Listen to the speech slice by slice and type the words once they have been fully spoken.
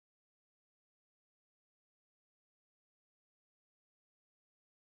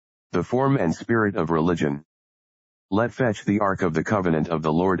The form and spirit of religion. Let fetch the ark of the covenant of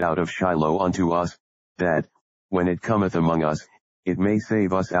the Lord out of Shiloh unto us, that, when it cometh among us, it may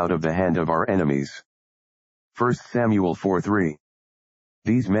save us out of the hand of our enemies. 1 Samuel 4:3.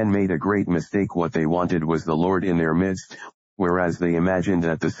 These men made a great mistake. What they wanted was the Lord in their midst, whereas they imagined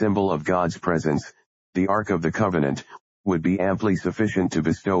that the symbol of God's presence, the Ark of the Covenant, would be amply sufficient to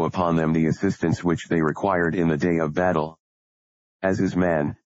bestow upon them the assistance which they required in the day of battle. As is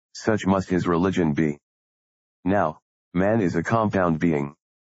man, such must his religion be. Now, man is a compound being.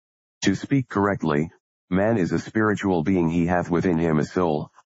 To speak correctly, man is a spiritual being. He hath within him a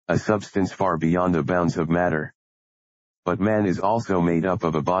soul, a substance far beyond the bounds of matter. But man is also made up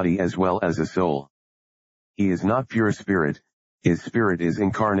of a body as well as a soul. He is not pure spirit, his spirit is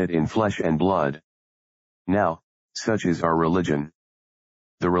incarnate in flesh and blood. Now, such is our religion.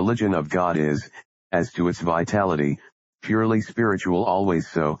 The religion of God is, as to its vitality, purely spiritual, always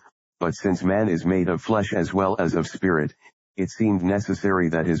so, but since man is made of flesh as well as of spirit, it seemed necessary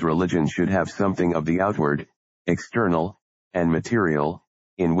that his religion should have something of the outward, external, and material,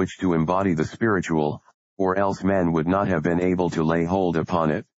 in which to embody the spiritual, or else man would not have been able to lay hold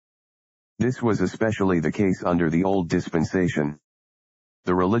upon it. This was especially the case under the old dispensation.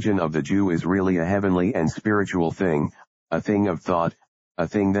 The religion of the Jew is really a heavenly and spiritual thing, a thing of thought, a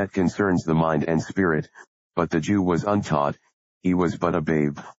thing that concerns the mind and spirit, but the Jew was untaught, he was but a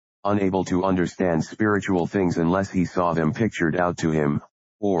babe, unable to understand spiritual things unless he saw them pictured out to him,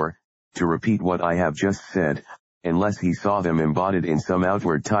 or, to repeat what I have just said, unless he saw them embodied in some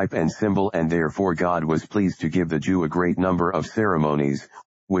outward type and symbol, and therefore God was pleased to give the Jew a great number of ceremonies,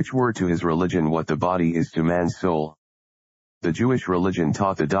 which were to his religion what the body is to man's soul. The Jewish religion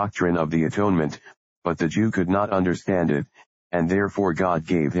taught the doctrine of the atonement, but the Jew could not understand it, and therefore God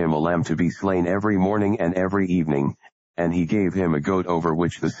gave him a lamb to be slain every morning and every evening, and he gave him a goat over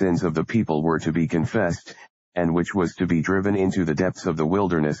which the sins of the people were to be confessed, and which was to be driven into the depths of the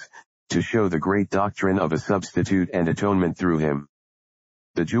wilderness, to show the great doctrine of a substitute and atonement through him.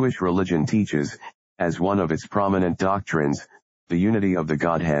 The Jewish religion teaches, as one of its prominent doctrines, the unity of the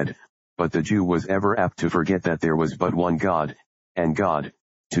Godhead, but the Jew was ever apt to forget that there was but one God, and God,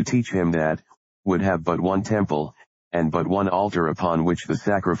 to teach him that, would have but one temple, and but one altar upon which the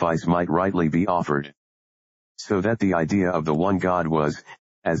sacrifice might rightly be offered. So that the idea of the one God was,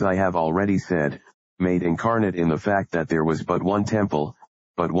 as I have already said, made incarnate in the fact that there was but one temple,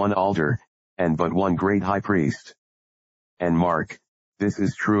 but one altar, and but one great high priest. And mark, this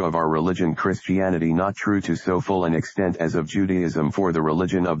is true of our religion Christianity, not true to so full an extent as of Judaism, for the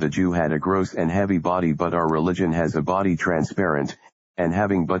religion of the Jew had a gross and heavy body, but our religion has a body transparent, and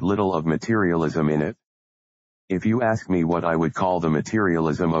having but little of materialism in it. If you ask me what I would call the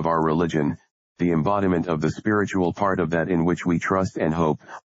materialism of our religion, the embodiment of the spiritual part of that in which we trust and hope,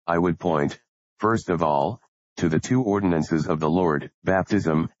 I would point, first of all, to the two ordinances of the Lord,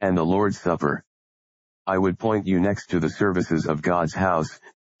 baptism, and the Lord's Supper. I would point you next to the services of God's house,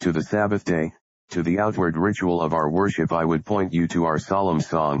 to the Sabbath day, to the outward ritual of our worship. I would point you to our solemn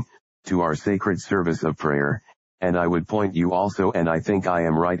song, to our sacred service of prayer, and I would point you also, and I think I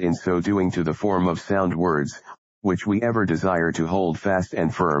am right in so doing, to the form of sound words, which we ever desire to hold fast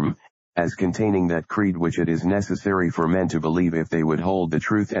and firm, as containing that creed which it is necessary for men to believe if they would hold the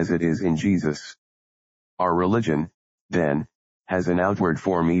truth as it is in Jesus. Our religion, then, has an outward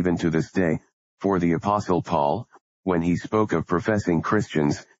form even to this day, for the Apostle Paul, when he spoke of professing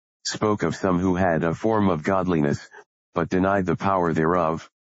Christians, spoke of some who had a form of godliness, but denied the power thereof.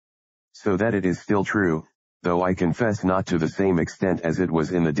 So that it is still true, though I confess not to the same extent as it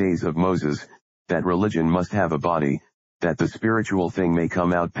was in the days of Moses, that religion must have a body, that the spiritual thing may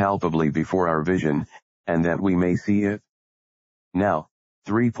come out palpably before our vision, and that we may see it. Now,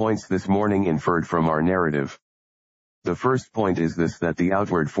 3 points this morning inferred from our narrative. The first point is this, that the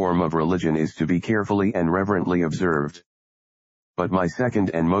outward form of religion is to be carefully and reverently observed. But my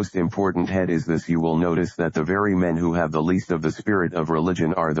second and most important head is this: you will notice that the very men who have the least of the spirit of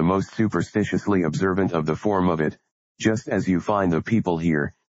religion are the most superstitiously observant of the form of it, just as you find the people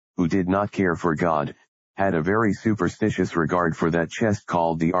here, who did not care for God, had a very superstitious regard for that chest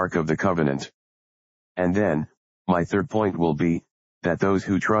called the Ark of the Covenant. And then, my third point will be, that those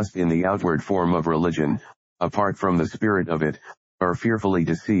who trust in the outward form of religion, apart from the spirit of it, are fearfully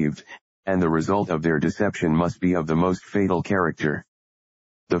deceived, and the result of their deception must be of the most fatal character.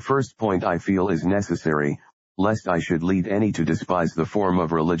 The first point I feel is necessary, lest I should lead any to despise the form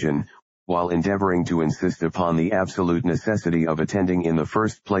of religion, while endeavoring to insist upon the absolute necessity of attending in the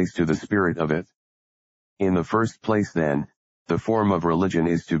first place to the spirit of it. In the first place then, the form of religion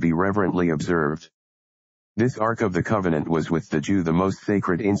is to be reverently observed. This Ark of the Covenant was with the Jew the most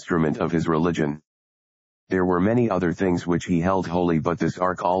sacred instrument of his religion. There were many other things which he held holy, but this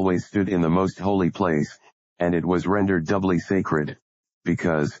Ark always stood in the most holy place, and it was rendered doubly sacred,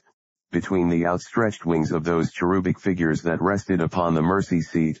 because, between the outstretched wings of those cherubic figures that rested upon the mercy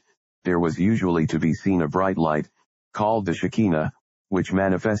seat, there was usually to be seen a bright light, called the Shekinah, which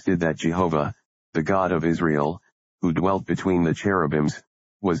manifested that Jehovah, the God of Israel, who dwelt between the cherubims,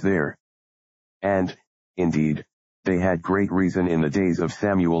 was there. And, indeed, they had great reason in the days of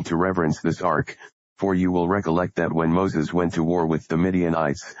Samuel to reverence this ark, for you will recollect that when Moses went to war with the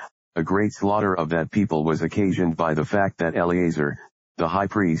Midianites, a great slaughter of that people was occasioned by the fact that Eleazar, the high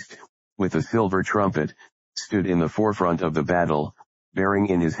priest, with a silver trumpet, stood in the forefront of the battle, bearing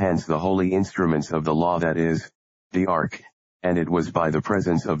in his hands the holy instruments of the law, that is, the ark, and it was by the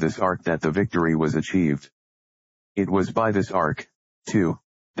presence of this ark that the victory was achieved. It was by this ark, too,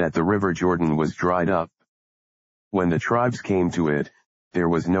 that the river Jordan was dried up. When the tribes came to it, there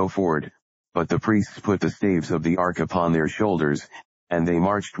was no ford, but the priests put the staves of the ark upon their shoulders, and they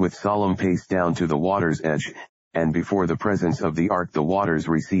marched with solemn pace down to the water's edge, and before the presence of the ark the waters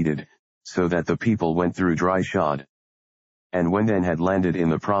receded, so that the people went through dry shod. And when then had landed in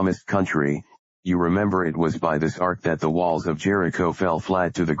the promised country, you remember it was by this ark that the walls of Jericho fell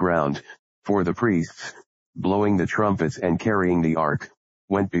flat to the ground, for the priests, blowing the trumpets and carrying the ark,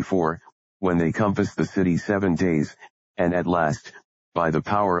 went before, when they compassed the city 7 days, and at last, by the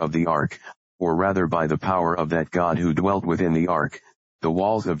power of the ark, or rather by the power of that God who dwelt within the ark, the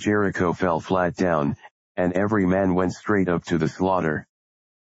walls of Jericho fell flat down, and every man went straight up to the slaughter.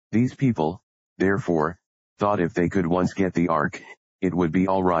 These people, therefore, thought if they could once get the ark, it would be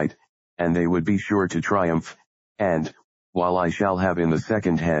all right, and they would be sure to triumph, and, while I shall have in the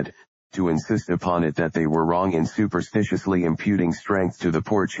second head, to insist upon it that they were wrong in superstitiously imputing strength to the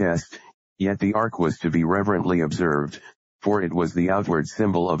poor chest, yet the ark was to be reverently observed, for it was the outward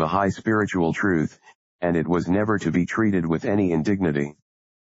symbol of a high spiritual truth, and it was never to be treated with any indignity.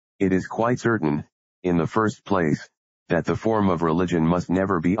 It is quite certain, in the first place, that the form of religion must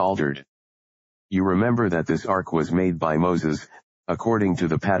never be altered. You remember that this ark was made by Moses, according to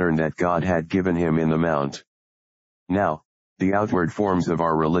the pattern that God had given him in the mount. Now, the outward forms of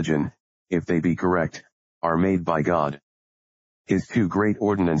our religion, if they be correct, are made by God. His 2 great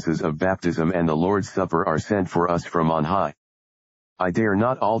ordinances of baptism and the Lord's Supper are sent for us from on high. I dare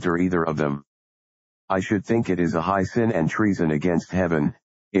not alter either of them. I should think it is a high sin and treason against heaven,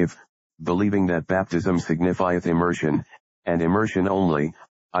 if, believing that baptism signifieth immersion, and immersion only,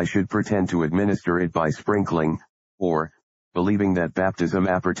 I should pretend to administer it by sprinkling, or, believing that baptism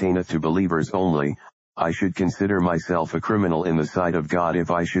appertaineth to believers only, I should consider myself a criminal in the sight of God if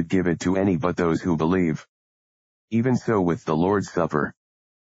I should give it to any but those who believe. Even so with the Lord's Supper.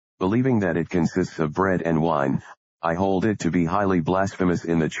 Believing that it consists of bread and wine, I hold it to be highly blasphemous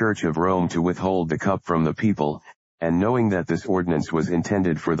in the Church of Rome to withhold the cup from the people, and knowing that this ordinance was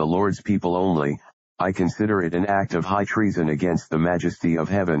intended for the Lord's people only, I consider it an act of high treason against the majesty of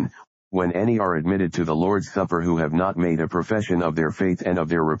heaven, when any are admitted to the Lord's Supper who have not made a profession of their faith and of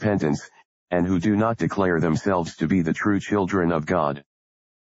their repentance, and who do not declare themselves to be the true children of God.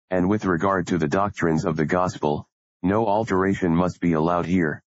 And with regard to the doctrines of the gospel, no alteration must be allowed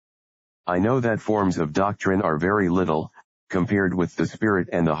here. I know that forms of doctrine are very little, compared with the spirit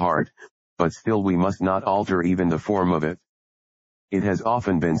and the heart, but still we must not alter even the form of it. It has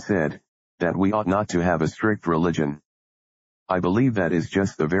often been said, that we ought not to have a strict religion. I believe that is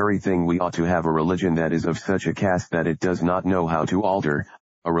just the very thing. We ought to have a religion that is of such a cast that it does not know how to alter,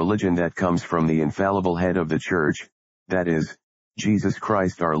 a religion that comes from the infallible head of the church, that is, Jesus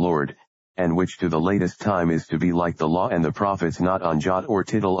Christ our Lord, and which to the latest time is to be like the law and the prophets, not on jot or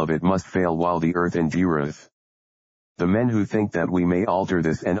tittle of it must fail while the earth endureth. The men who think that we may alter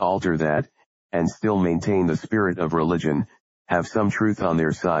this and alter that, and still maintain the spirit of religion, have some truth on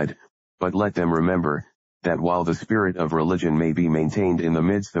their side, but let them remember, that while the spirit of religion may be maintained in the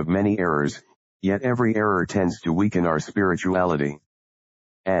midst of many errors, yet every error tends to weaken our spirituality.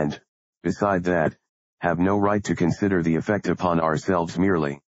 And, beside that, have no right to consider the effect upon ourselves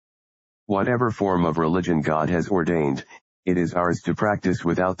merely. Whatever form of religion God has ordained, it is ours to practice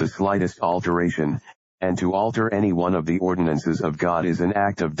without the slightest alteration, and to alter any one of the ordinances of God is an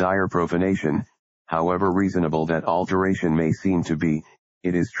act of dire profanation. However reasonable that alteration may seem to be,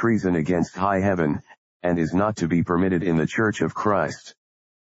 it is treason against high heaven, and is not to be permitted in the Church of Christ.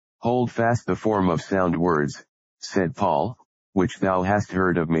 Hold fast the form of sound words, said Paul, which thou hast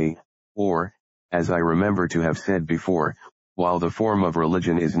heard of me, or, as I remember to have said before, while the form of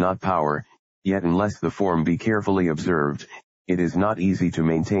religion is not power, yet unless the form be carefully observed, it is not easy to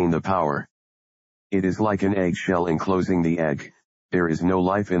maintain the power. It is like an egg shell enclosing the egg. There is no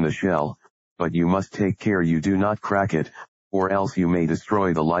life in the shell, but you must take care you do not crack it, or else you may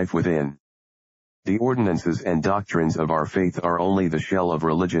destroy the life within. The ordinances and doctrines of our faith are only the shell of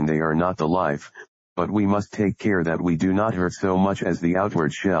religion, they are not the life, but we must take care that we do not hurt so much as the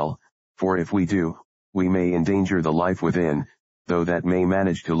outward shell, for if we do, we may endanger the life within. Though that may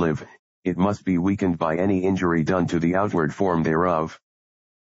manage to live, it must be weakened by any injury done to the outward form thereof.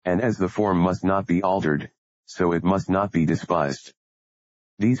 And as the form must not be altered, so it must not be despised.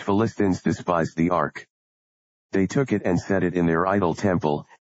 These Philistines despised the ark. They took it and set it in their idol temple,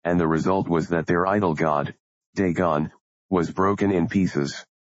 and the result was that their idol god, Dagon, was broken in pieces.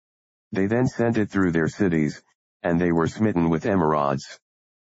 They then sent it through their cities, and they were smitten with emerods.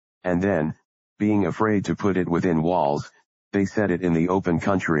 And then, being afraid to put it within walls, they set it in the open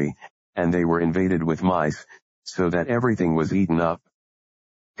country, and they were invaded with mice, so that everything was eaten up.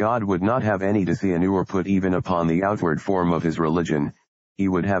 God would not have any dishonor put even upon the outward form of his religion. He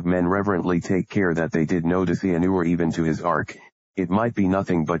would have men reverently take care that they did no dishonor even to his ark. It might be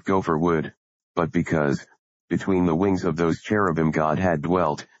nothing but gopher wood, but because, between the wings of those cherubim God had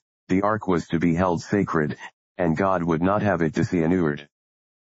dwelt, the ark was to be held sacred, and God would not have it dishonored.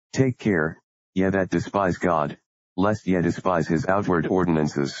 Take care, ye that despise God, lest ye despise his outward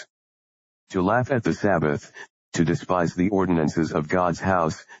ordinances. To laugh at the Sabbath, to despise the ordinances of God's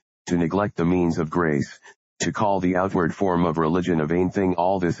house, to neglect the means of grace, to call the outward form of religion a vain thing,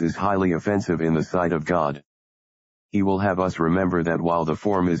 all this is highly offensive in the sight of God. He will have us remember that while the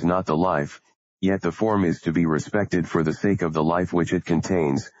form is not the life, yet the form is to be respected for the sake of the life which it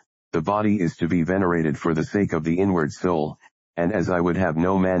contains. The body is to be venerated for the sake of the inward soul, and as I would have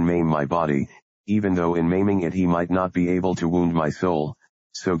no man maim my body, even though in maiming it he might not be able to wound my soul,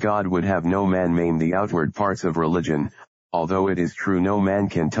 so God would have no man maim the outward parts of religion, although it is true no man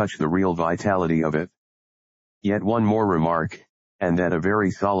can touch the real vitality of it. Yet one more remark, and that a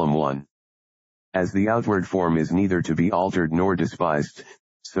very solemn one. As the outward form is neither to be altered nor despised,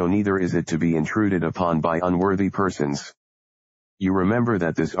 so neither is it to be intruded upon by unworthy persons. You remember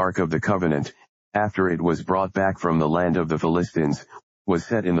that this Ark of the Covenant, after it was brought back from the land of the Philistines, was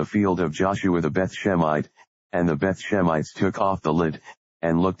set in the field of Joshua the Beth-Shemite, and the Beth-Shemites took off the lid,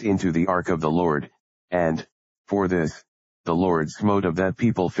 and looked into the ark of the Lord, and, for this, the Lord smote of that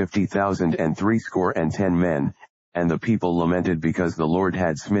people 50,000 and 70 men, and the people lamented because the Lord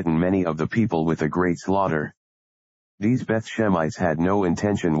had smitten many of the people with a great slaughter. These Beth-Shemites had no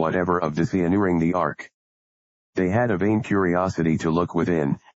intention whatever of dishonoring the ark. They had a vain curiosity to look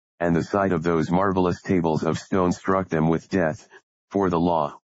within, and the sight of those marvelous tables of stone struck them with death, for the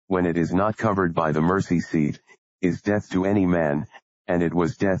law, when it is not covered by the mercy seat, is death to any man, and it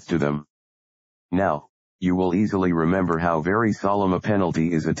was death to them. Now, you will easily remember how very solemn a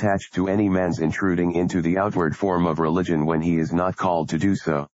penalty is attached to any man's intruding into the outward form of religion when he is not called to do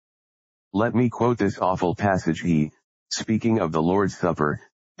so. Let me quote this awful passage. He, speaking of the Lord's Supper,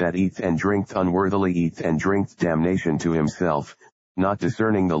 that eateth and drinketh unworthily eateth and drinketh damnation to himself, not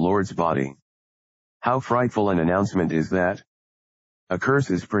discerning the Lord's body. How frightful an announcement is that! A curse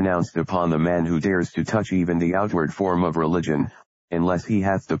is pronounced upon the man who dares to touch even the outward form of religion, unless he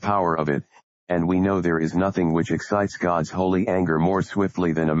hath the power of it, and we know there is nothing which excites God's holy anger more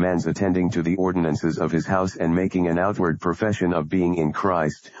swiftly than a man's attending to the ordinances of his house and making an outward profession of being in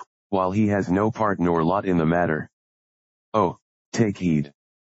Christ, while he has no part nor lot in the matter. Oh, take heed.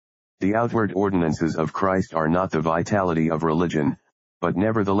 The outward ordinances of Christ are not the vitality of religion, but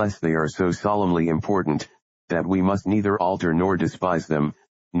nevertheless they are so solemnly important, that we must neither alter nor despise them,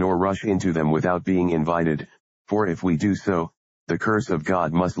 nor rush into them without being invited, for if we do so, the curse of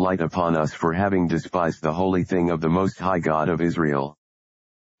God must light upon us for having despised the holy thing of the Most High God of Israel.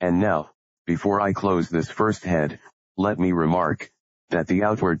 And now, before I close this first head, let me remark, that the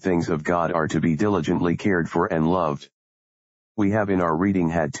outward things of God are to be diligently cared for and loved. We have in our reading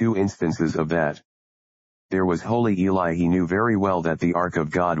had two instances of that. There was holy Eli. He knew very well that the ark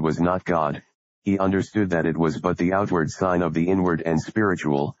of God was not God. He understood that it was but the outward sign of the inward and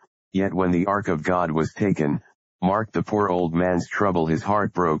spiritual, yet when the ark of God was taken, mark the poor old man's trouble, his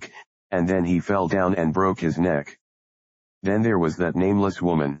heart broke, and then he fell down and broke his neck. Then there was that nameless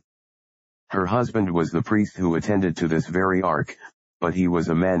woman. Her husband was the priest who attended to this very ark, but he was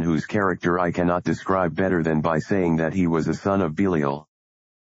a man whose character I cannot describe better than by saying that he was a son of Belial.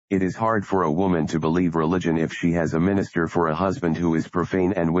 It is hard for a woman to believe religion if she has a minister for a husband who is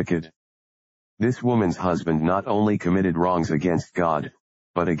profane and wicked. This woman's husband not only committed wrongs against God,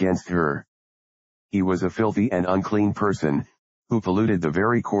 but against her. He was a filthy and unclean person, who polluted the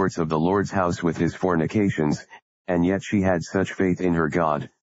very courts of the Lord's house with his fornications, and yet she had such faith in her God,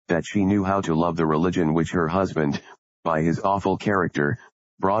 that she knew how to love the religion which her husband, by his awful character,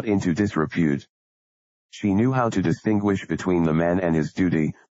 brought into disrepute. She knew how to distinguish between the man and his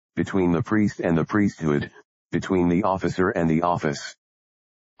duty, between the priest and the priesthood, between the officer and the office.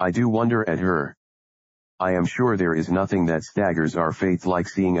 I do wonder at her. I am sure there is nothing that staggers our faith like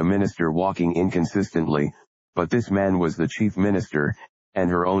seeing a minister walking inconsistently, but this man was the chief minister, and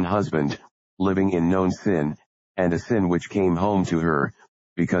her own husband, living in known sin, and a sin which came home to her,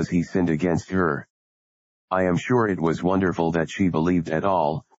 because he sinned against her. I am sure it was wonderful that she believed at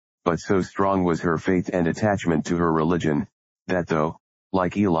all, but so strong was her faith and attachment to her religion, that though,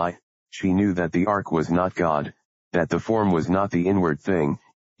 like Eli, she knew that the ark was not God, that the form was not the inward thing,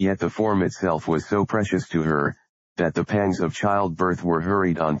 yet the form itself was so precious to her, that the pangs of childbirth were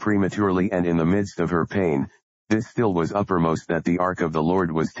hurried on prematurely, and in the midst of her pain, this still was uppermost, that the ark of the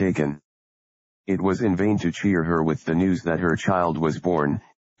Lord was taken. It was in vain to cheer her with the news that her child was born,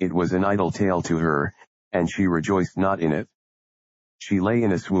 it was an idle tale to her, and she rejoiced not in it. She lay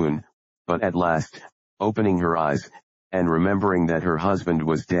in a swoon, but at last, opening her eyes, and remembering that her husband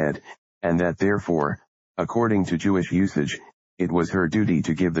was dead, and that therefore, according to Jewish usage, it was her duty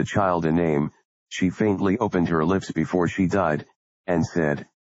to give the child a name, she faintly opened her lips before she died, and said,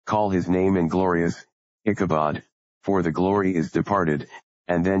 "Call his name inglorious, Ichabod, for the glory is departed,"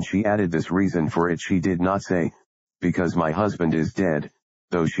 and then she added this reason for it: she did not say, "Because my husband is dead,"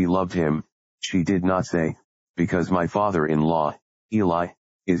 though she loved him; she did not say, "Because my father-in-law, Eli,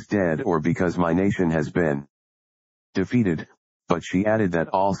 is dead," or "Because my nation has been defeated," but she added that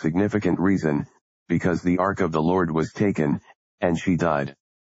all-significant reason, because the ark of the Lord was taken, and she died.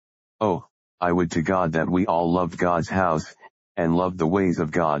 Oh, I would to God that we all loved God's house, and loved the ways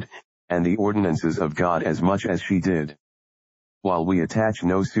of God, and the ordinances of God as much as she did. While we attach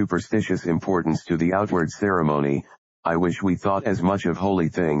no superstitious importance to the outward ceremony, I wish we thought as much of holy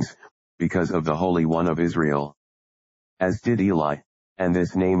things, because of the Holy One of Israel, as did Eli, and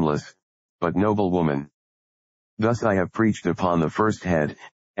this nameless, but noble woman. Thus I have preached upon the first head,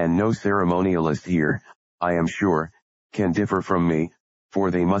 and no ceremonialist here, I am sure, can differ from me, for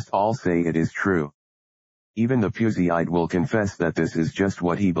they must all say it is true. Even the Puseyite will confess that this is just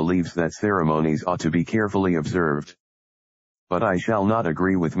what he believes, that ceremonies ought to be carefully observed. But I shall not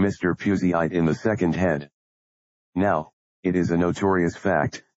agree with Mr. Puseyite in the second head. Now, it is a notorious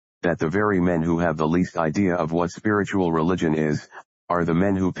fact, that the very men who have the least idea of what spiritual religion is, are the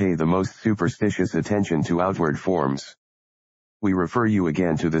men who pay the most superstitious attention to outward forms. We refer you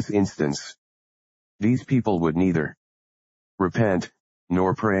again to this instance. These people would neither repent,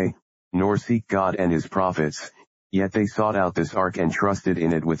 nor pray, nor seek God and his prophets, yet they sought out this ark and trusted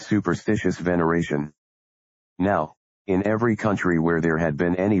in it with superstitious veneration. Now, in every country where there had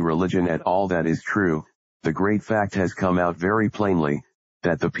been any religion at all that is true, the great fact has come out very plainly,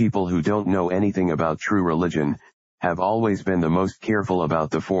 that the people who don't know anything about true religion, have always been the most careful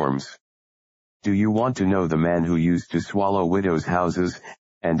about the forms. Do you want to know the man who used to swallow widows' houses,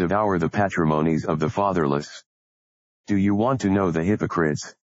 and devour the patrimonies of the fatherless? Do you want to know the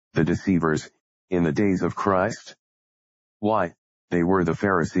hypocrites, the deceivers, in the days of Christ? Why, they were the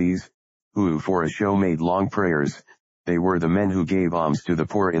Pharisees, who for a show made long prayers. They were the men who gave alms to the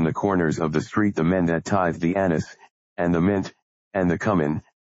poor in the corners of the street, the men that tithed the anise, and the mint, and the cumin,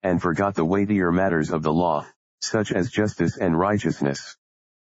 and forgot the weightier matters of the law, such as justice and righteousness.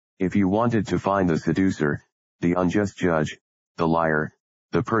 If you wanted to find the seducer, the unjust judge, the liar,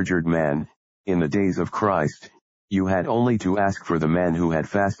 the perjured man, in the days of Christ, you had only to ask for the man who had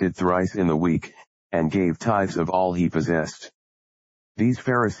fasted thrice in the week, and gave tithes of all he possessed. These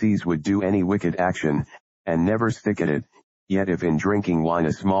Pharisees would do any wicked action, and never stick at it, yet if in drinking wine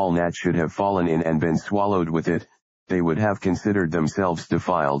a small gnat should have fallen in and been swallowed with it, they would have considered themselves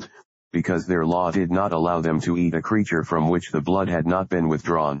defiled, because their law did not allow them to eat a creature from which the blood had not been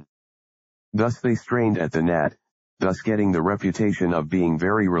withdrawn. Thus they strained at the gnat, thus getting the reputation of being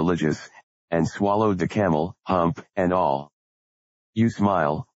very religious, and swallowed the camel, hump, and all. You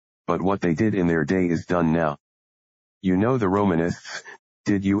smile, but what they did in their day is done now. You know the Romanists.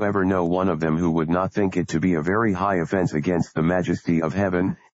 Did you ever know one of them who would not think it to be a very high offense against the majesty of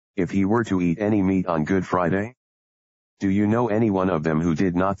heaven, if he were to eat any meat on Good Friday? Do you know any one of them who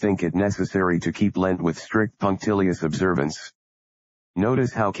did not think it necessary to keep Lent with strict punctilious observance?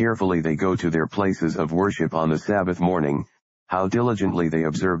 Notice how carefully they go to their places of worship on the Sabbath morning, how diligently they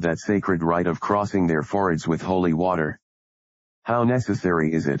observe that sacred rite of crossing their foreheads with holy water. How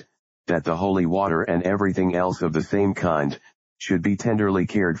necessary is it, that the holy water and everything else of the same kind, should be tenderly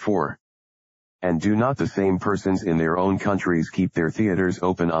cared for? And do not the same persons in their own countries keep their theaters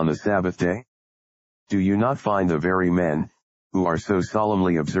open on the Sabbath day? Do you not find the very men, who are so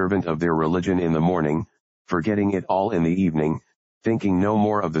solemnly observant of their religion in the morning, forgetting it all in the evening, thinking no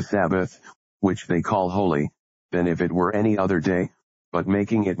more of the Sabbath, which they call holy, than if it were any other day, but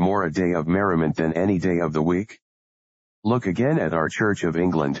making it more a day of merriment than any day of the week? Look again at our Church of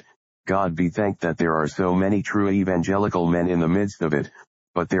England. God be thanked that there are so many true evangelical men in the midst of it,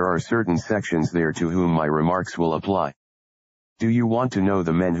 but there are certain sections there to whom my remarks will apply. Do you want to know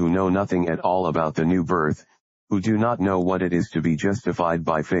the men who know nothing at all about the new birth, who do not know what it is to be justified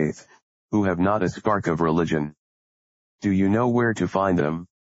by faith, who have not a spark of religion? Do you know where to find them?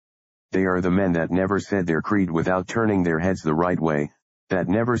 They are the men that never said their creed without turning their heads the right way, that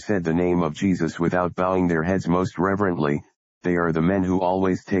never said the name of Jesus without bowing their heads most reverently. They are the men who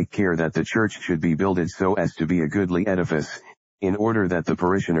always take care that the church should be builded so as to be a goodly edifice, in order that the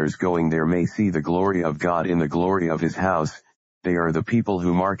parishioners going there may see the glory of God in the glory of his house. They are the people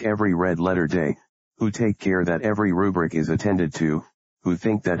who mark every red-letter day, who take care that every rubric is attended to, who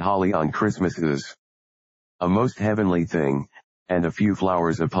think that holly on Christmas is a most heavenly thing, and a few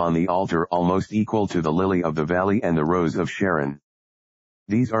flowers upon the altar almost equal to the lily of the valley and the rose of Sharon.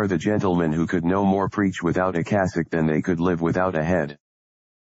 These are the gentlemen who could no more preach without a cassock than they could live without a head.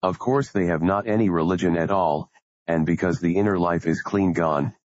 Of course they have not any religion at all, and because the inner life is clean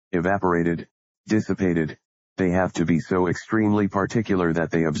gone, evaporated, dissipated, they have to be so extremely particular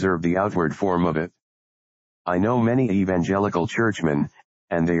that they observe the outward form of it. I know many evangelical churchmen,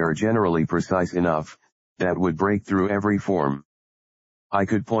 and they are generally precise enough, that would break through every form. I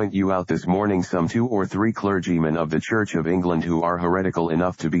could point you out this morning some 2 or 3 clergymen of the Church of England who are heretical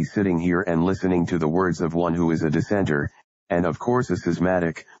enough to be sitting here and listening to the words of one who is a dissenter, and of course a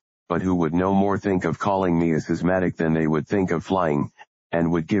schismatic, but who would no more think of calling me a schismatic than they would think of flying,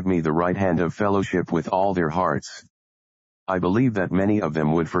 and would give me the right hand of fellowship with all their hearts. I believe that many of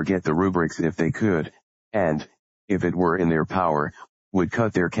them would forget the rubrics if they could, and, if it were in their power, would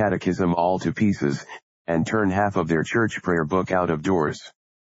cut their catechism all to pieces, and turn half of their church prayer book out of doors.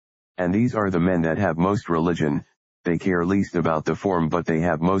 And these are the men that have most religion. They care least about the form, but they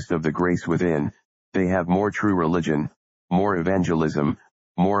have most of the grace within. They have more true religion, more evangelism,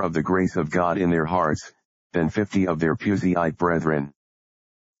 more of the grace of God in their hearts, than 50 of their Puseyite brethren.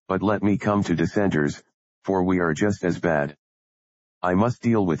 But let me come to dissenters, for we are just as bad. I must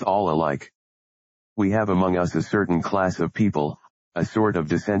deal with all alike. We have among us a certain class of people, a sort of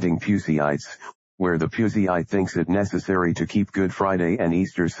dissenting Puseyites, where the Puseyite thinks it necessary to keep Good Friday and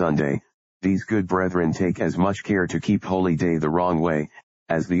Easter Sunday. These good brethren take as much care to keep Holy Day the wrong way,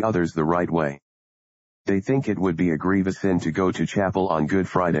 as the others the right way. They think it would be a grievous sin to go to chapel on Good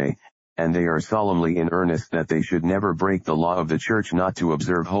Friday, and they are solemnly in earnest that they should never break the law of the church not to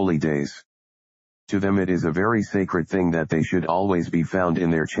observe holy days. To them it is a very sacred thing that they should always be found in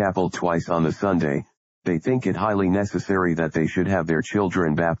their chapel twice on the Sunday. They think it highly necessary that they should have their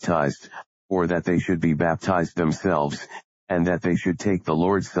children baptized, or that they should be baptized themselves, and that they should take the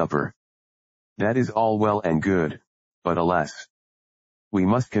Lord's Supper. That is all well and good, but alas, we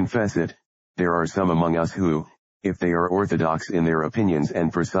must confess it, there are some among us who, if they are orthodox in their opinions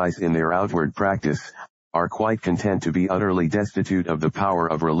and precise in their outward practice, are quite content to be utterly destitute of the power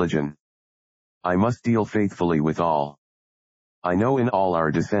of religion. I must deal faithfully with all. I know in all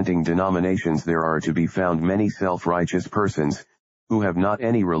our dissenting denominations there are to be found many self-righteous persons, who have not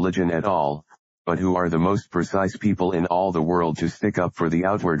any religion at all, but who are the most precise people in all the world to stick up for the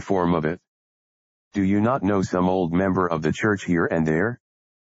outward form of it. Do you not know some old member of the church here and there?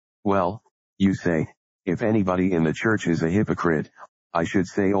 Well, you say, if anybody in the church is a hypocrite, I should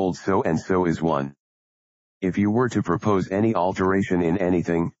say old so-and-so is one. If you were to propose any alteration in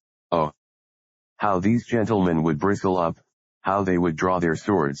anything, oh, how these gentlemen would bristle up, how they would draw their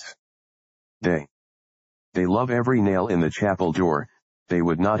swords. They love every nail in the chapel door. They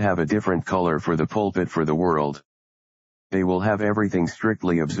would not have a different color for the pulpit for the world. They will have everything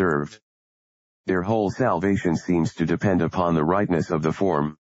strictly observed. Their whole salvation seems to depend upon the rightness of the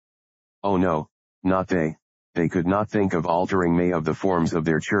form. Oh no, not they. They could not think of altering may of the forms of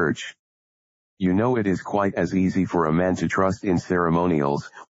their church. You know it is quite as easy for a man to trust in ceremonials,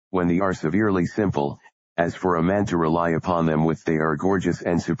 when they are severely simple, as for a man to rely upon them when they are gorgeous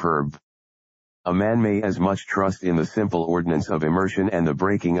and superb. A man may as much trust in the simple ordinance of immersion and the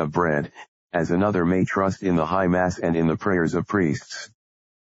breaking of bread, as another may trust in the high mass and in the prayers of priests.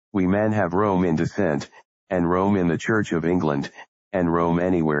 We man have Rome in dissent, and Rome in the Church of England, and Rome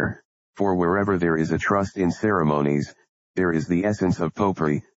anywhere, for wherever there is a trust in ceremonies, there is the essence of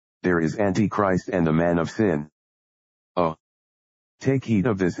popery, there is Antichrist and the man of sin. Oh! Take heed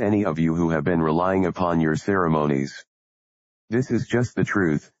of this, any of you who have been relying upon your ceremonies. This is just the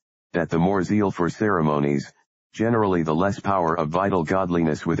truth, that the more zeal for ceremonies, generally the less power of vital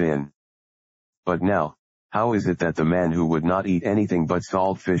godliness within. But now, how is it that the man who would not eat anything but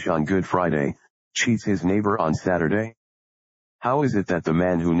salt fish on Good Friday, cheats his neighbor on Saturday? How is it that the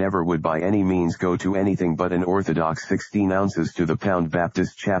man who never would by any means go to anything but an orthodox 16 ounces to the pound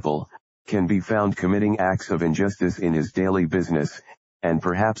Baptist chapel, can be found committing acts of injustice in his daily business, and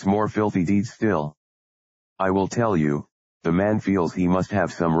perhaps more filthy deeds still? I will tell you, the man feels he must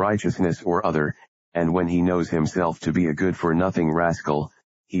have some righteousness or other, and when he knows himself to be a good-for-nothing rascal,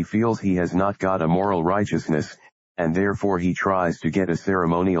 he feels he has not got a moral righteousness, and therefore he tries to get a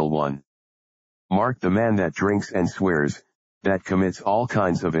ceremonial one. Mark the man that drinks and swears, that commits all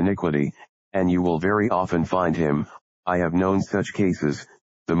kinds of iniquity, and you will very often find him, I have known such cases,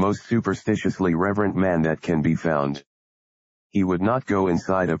 the most superstitiously reverent man that can be found. He would not go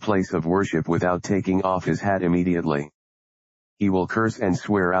inside a place of worship without taking off his hat immediately. He will curse and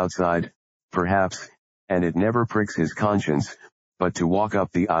swear outside, perhaps, and it never pricks his conscience, but to walk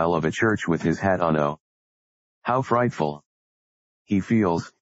up the aisle of a church with his hat on, oh, how frightful! He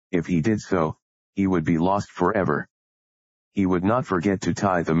feels, if he did so, he would be lost forever. He would not forget to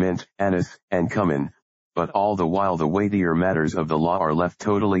tithe the mint, anise, and cumin, but all the while the weightier matters of the law are left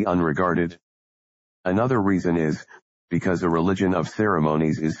totally unregarded. Another reason is, because a religion of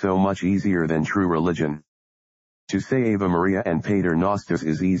ceremonies is so much easier than true religion. To say Ave Maria and Pater Nostos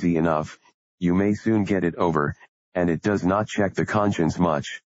is easy enough, you may soon get it over, and it does not check the conscience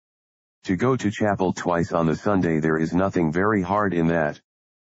much. To go to chapel twice on the Sunday, there is nothing very hard in that.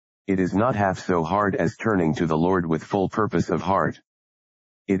 It is not half so hard as turning to the Lord with full purpose of heart.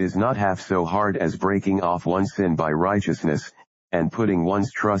 It is not half so hard as breaking off one's sin by righteousness, and putting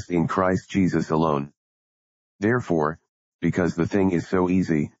one's trust in Christ Jesus alone. Therefore, because the thing is so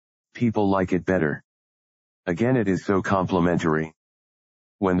easy, people like it better. Again, it is so complimentary.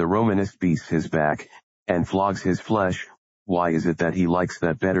 When the Romanist beats his back, and flogs his flesh, why is it that he likes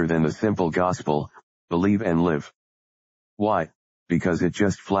that better than the simple gospel, believe and live? Why? Because it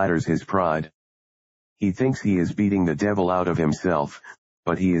just flatters his pride. He thinks he is beating the devil out of himself,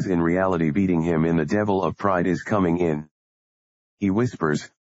 but he is in reality beating him in. The devil of pride is coming in. He whispers,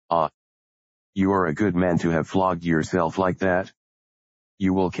 "Ah, you are a good man to have flogged yourself like that.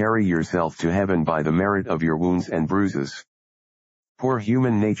 You will carry yourself to heaven by the merit of your wounds and bruises." Poor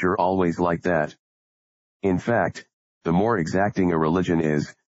human nature always like that. In fact, the more exacting a religion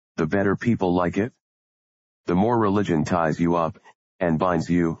is, the better people like it. The more religion ties you up, and binds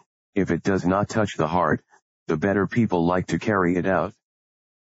you, if it does not touch the heart, the better people like to carry it out.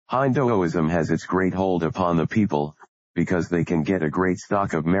 Hinduism has its great hold upon the people, because they can get a great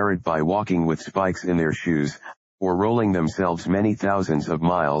stock of merit by walking with spikes in their shoes, or rolling themselves many thousands of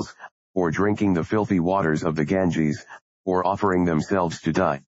miles, or drinking the filthy waters of the Ganges, or offering themselves to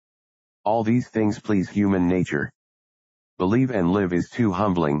die. All these things please human nature. Believe and live is too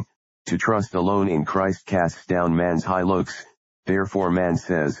humbling. To trust alone in Christ casts down man's high looks, therefore man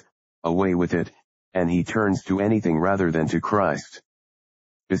says, "Away with it," and he turns to anything rather than to Christ.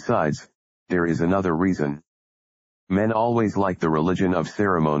 Besides, there is another reason. Men always like the religion of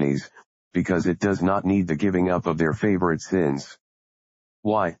ceremonies, because it does not need the giving up of their favorite sins.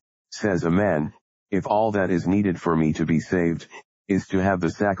 Why, says a man, if all that is needed for me to be saved, is to have the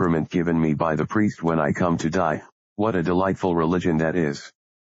sacrament given me by the priest when I come to die, what a delightful religion that is.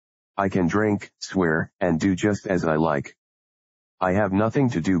 I can drink, swear, and do just as I like. I have nothing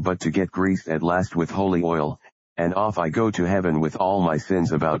to do but to get greased at last with holy oil, and off I go to heaven with all my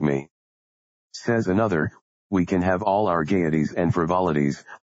sins about me. Says another, we can have all our gaieties and frivolities,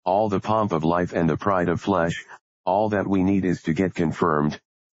 all the pomp of life and the pride of flesh, all that we need is to get confirmed,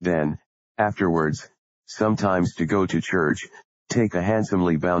 then, afterwards, sometimes to go to church, take a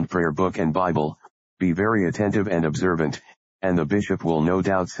handsomely bound prayer book and Bible, be very attentive and observant, and the bishop will no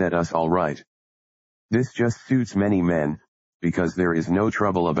doubt set us all right. This just suits many men, because there is no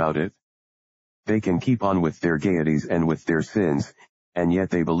trouble about it. They can keep on with their gaieties and with their sins, and yet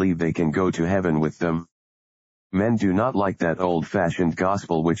they believe they can go to heaven with them. Men do not like that old-fashioned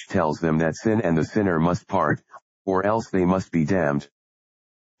gospel which tells them that sin and the sinner must part, or else they must be damned.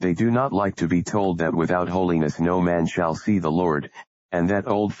 They do not like to be told that without holiness no man shall see the Lord, and that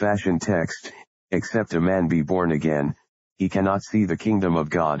old-fashioned text, except a man be born again, he cannot see the kingdom of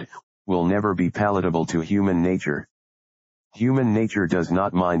God, will never be palatable to human nature. Human nature does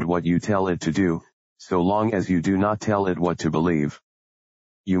not mind what you tell it to do, so long as you do not tell it what to believe.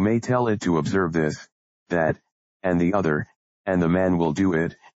 You may tell it to observe this, that, and the other, and the man will do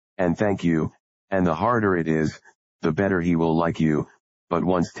it, and thank you, and the harder it is, the better he will like you, but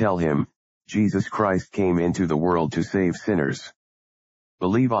once tell him, Jesus Christ came into the world to save sinners.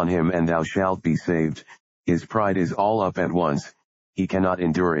 Believe on him and thou shalt be saved, his pride is all up at once, he cannot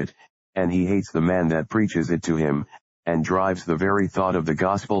endure it, and he hates the man that preaches it to him, and drives the very thought of the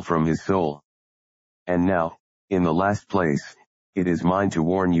gospel from his soul. And now, in the last place, it is mine to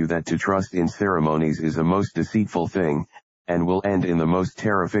warn you that to trust in ceremonies is a most deceitful thing, and will end in the most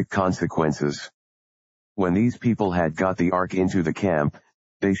terrific consequences. When these people had got the ark into the camp,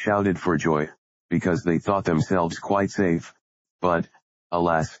 they shouted for joy, because they thought themselves quite safe, but,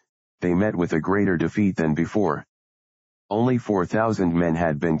 alas, they met with a greater defeat than before. Only 4,000 men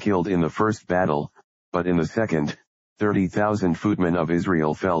had been killed in the first battle, but in the second, 30,000 footmen of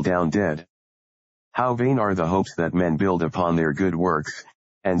Israel fell down dead. How vain are the hopes that men build upon their good works,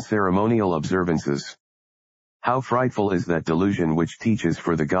 and ceremonial observances. How frightful is that delusion which teaches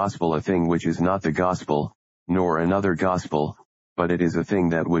for the gospel a thing which is not the gospel, nor another gospel, but it is a thing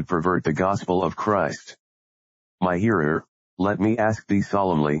that would pervert the gospel of Christ. My hearer, let me ask thee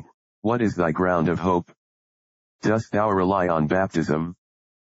solemnly, what is thy ground of hope? Dost thou rely on baptism?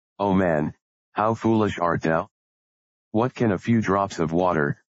 O man, how foolish art thou? What can a few drops of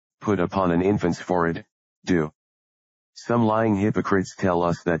water, put upon an infant's forehead, do? Some lying hypocrites tell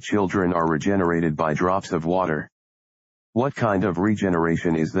us that children are regenerated by drops of water. What kind of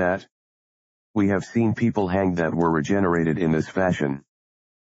regeneration is that? We have seen people hanged that were regenerated in this fashion.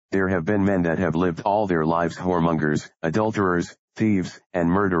 There have been men that have lived all their lives whoremongers, adulterers, thieves, and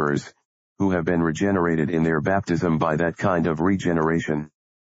murderers, who have been regenerated in their baptism by that kind of regeneration.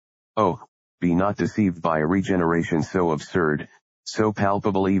 Oh, be not deceived by a regeneration so absurd, so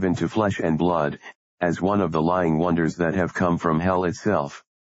palpable even to flesh and blood, as one of the lying wonders that have come from hell itself.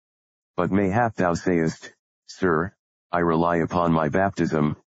 But mayhap thou sayest, Sir, I rely upon my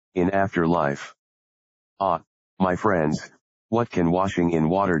baptism, in after life. Ah, my friends, what can washing in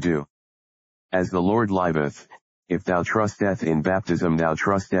water do? As the Lord liveth, if thou trusteth in baptism thou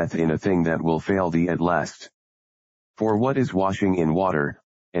trusteth in a thing that will fail thee at last. For what is washing in water,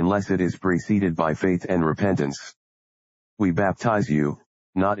 unless it is preceded by faith and repentance? We baptize you,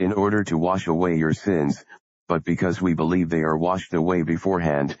 not in order to wash away your sins, but because we believe they are washed away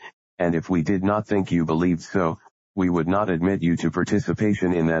beforehand, and if we did not think you believed so, we would not admit you to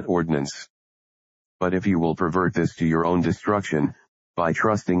participation in that ordinance. But if you will pervert this to your own destruction, by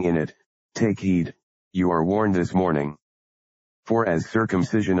trusting in it, take heed, you are warned this morning. For as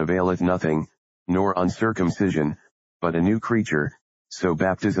circumcision availeth nothing, nor uncircumcision, but a new creature, so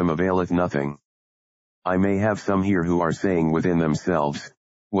baptism availeth nothing. I may have some here who are saying within themselves,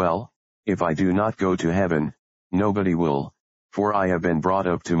 well, if I do not go to heaven, nobody will, for I have been brought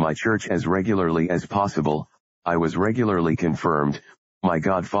up to my church as regularly as possible, I was regularly confirmed, my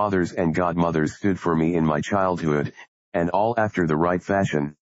godfathers and godmothers stood for me in my childhood, and all after the right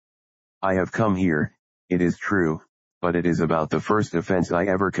fashion. I have come here, it is true, but it is about the first offense I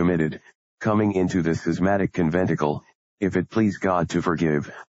ever committed, coming into this schismatic conventicle. If it please God to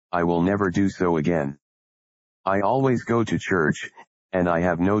forgive, I will never do so again. I always go to church, and I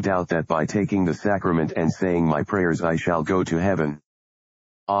have no doubt that by taking the sacrament and saying my prayers I shall go to heaven.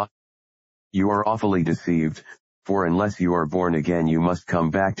 Ah! You are awfully deceived, for unless you are born again you must come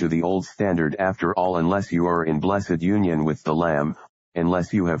back to the old standard after all, unless you are in blessed union with the Lamb,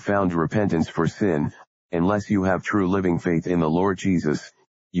 unless you have found repentance for sin, unless you have true living faith in the Lord Jesus.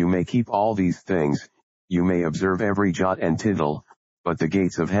 You may keep all these things, you may observe every jot and tittle, but the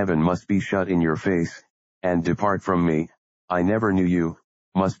gates of heaven must be shut in your face, and depart from me, I never knew you,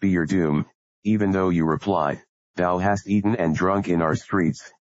 must be your doom, even though you reply, thou hast eaten and drunk in our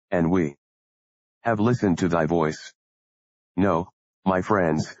streets, and we have listened to thy voice. No, my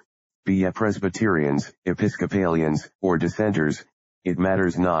friends, be ye Presbyterians, Episcopalians, or Dissenters, it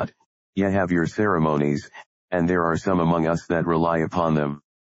matters not, ye have your ceremonies, and there are some among us that rely upon them.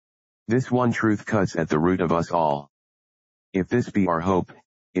 This one truth cuts at the root of us all. If this be our hope,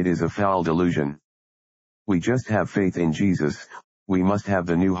 it is a foul delusion. We just have faith in Jesus, we must have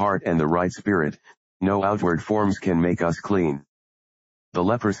the new heart and the right spirit, no outward forms can make us clean. The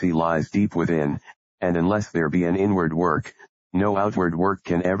leprosy lies deep within, and unless there be an inward work, no outward work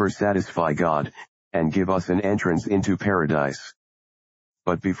can ever satisfy God, and give us an entrance into paradise.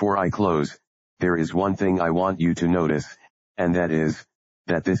 But before I close, there is one thing I want you to notice, and that is,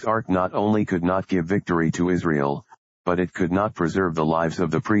 that this ark not only could not give victory to Israel, but it could not preserve the lives of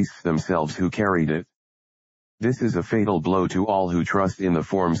the priests themselves who carried it. This is a fatal blow to all who trust in the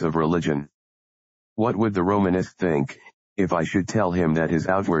forms of religion. What would the Romanist think, if I should tell him that his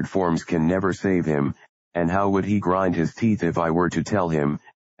outward forms can never save him, and how would he grind his teeth if I were to tell him,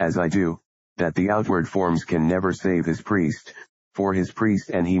 as I do, that the outward forms can never save his priest, for his priest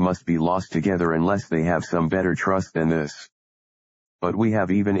and he must be lost together unless they have some better trust than this. But we have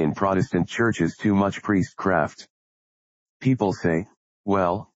even in Protestant churches too much priestcraft. People say,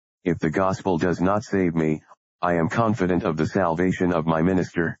 well, if the gospel does not save me, I am confident of the salvation of my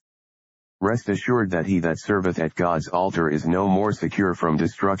minister. Rest assured that he that serveth at God's altar is no more secure from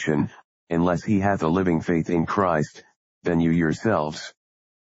destruction, unless he hath a living faith in Christ, than you yourselves.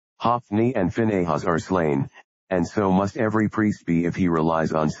 Hophni and Phinehas are slain, and so must every priest be if he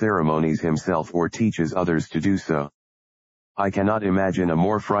relies on ceremonies himself or teaches others to do so. I cannot imagine a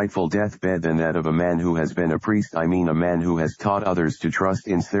more frightful deathbed than that of a man who has been a priest, I mean a man who has taught others to trust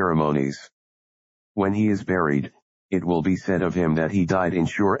in ceremonies. When he is buried, it will be said of him that he died in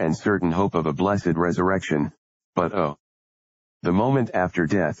sure and certain hope of a blessed resurrection, but oh! The moment after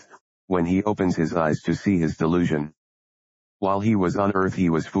death, when he opens his eyes to see his delusion. While he was on earth he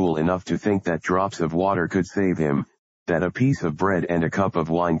was fool enough to think that drops of water could save him, that a piece of bread and a cup of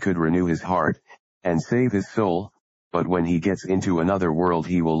wine could renew his heart, and save his soul, but when he gets into another world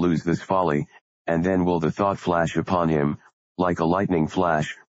he will lose this folly, and then will the thought flash upon him, like a lightning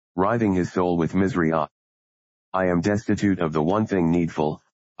flash, writhing his soul with misery. Ah! I am destitute of the one thing needful,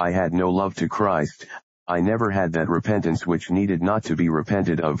 I had no love to Christ, I never had that repentance which needed not to be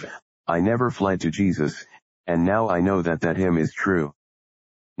repented of, I never fled to Jesus, and now I know that him is true.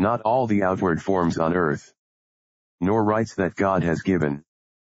 Not all the outward forms on earth, nor rights that God has given,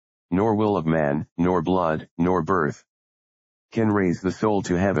 nor will of man, nor blood, nor birth, can raise the soul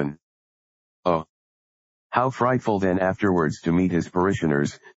to heaven. Oh! How frightful then afterwards to meet his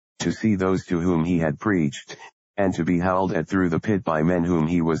parishioners, to see those to whom he had preached, and to be howled at through the pit by men whom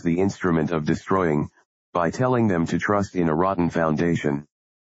he was the instrument of destroying, by telling them to trust in a rotten foundation.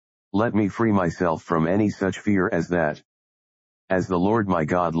 Let me free myself from any such fear as that. As the Lord my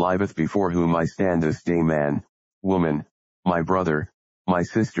God liveth before whom I stand this day, man, woman, my brother, my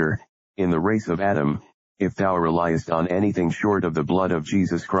sister, in the race of Adam, if thou reliest on anything short of the blood of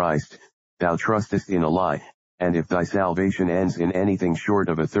Jesus Christ, thou trustest in a lie, and if thy salvation ends in anything short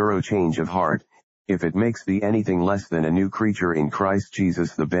of a thorough change of heart, if it makes thee anything less than a new creature in Christ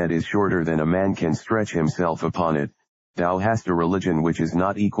Jesus, the bed is shorter than a man can stretch himself upon it, thou hast a religion which is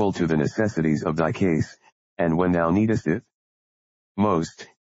not equal to the necessities of thy case, and when thou needest it most,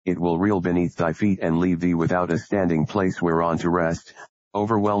 it will reel beneath thy feet and leave thee without a standing place whereon to rest,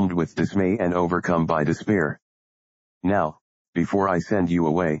 overwhelmed with dismay and overcome by despair. Now, before I send you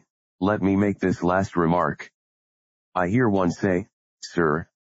away, let me make this last remark. I hear one say, Sir,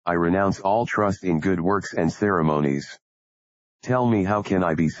 I renounce all trust in good works and ceremonies. Tell me, how can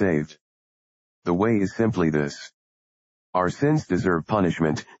I be saved? The way is simply this. Our sins deserve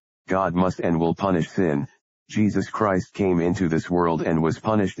punishment, God must and will punish sin. Jesus Christ came into this world and was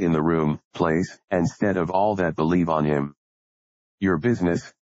punished in the room, place, and stead of all that believe on him. Your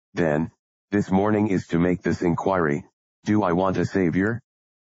business, then, this morning is to make this inquiry: do I want a Savior?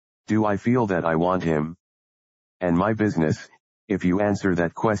 Do I feel that I want him? And my business, if you answer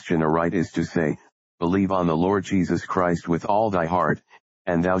that question aright, is to say, believe on the Lord Jesus Christ with all thy heart,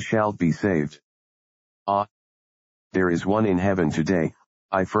 and thou shalt be saved. Ah! There is one in heaven today,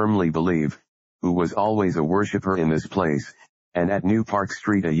 I firmly believe, who was always a worshipper in this place, and at New Park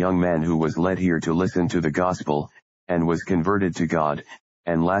Street a young man who was led here to listen to the gospel, and was converted to God,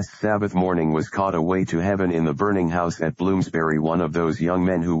 and last Sabbath morning was caught away to heaven in the burning house at Bloomsbury, one of those young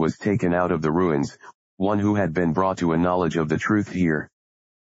men who was taken out of the ruins, one who had been brought to a knowledge of the truth here.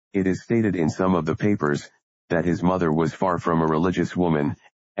 It is stated in some of the papers, that his mother was far from a religious woman,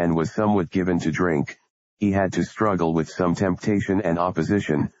 and was somewhat given to drink. He had to struggle with some temptation and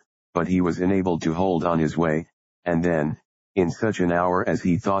opposition, but he was enabled to hold on his way, and then, in such an hour as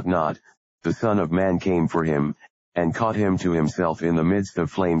he thought not, the Son of Man came for him, and caught him to himself in the midst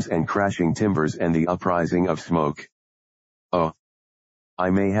of flames and crashing timbers and the uprising of smoke. Oh! I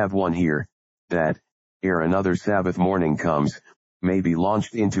may have one here, that, ere another Sabbath morning comes, may be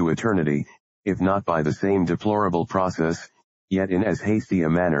launched into eternity, if not by the same deplorable process, yet in as hasty a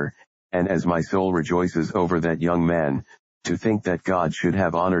manner, and as my soul rejoices over that young man, to think that God should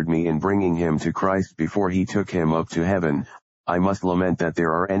have honored me in bringing him to Christ before he took him up to heaven, I must lament that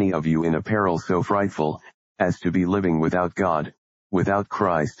there are any of you in a peril so frightful, as to be living without God, without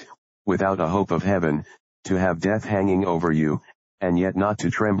Christ, without a hope of heaven, to have death hanging over you, and yet not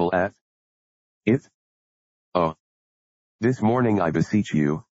to tremble at it. Oh! This morning I beseech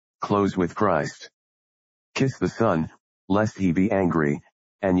you, close with Christ. Kiss the Son, lest he be angry,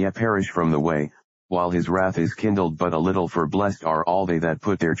 and yet perish from the way, while his wrath is kindled but a little, for blessed are all they that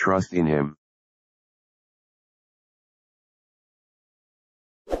put their trust in him.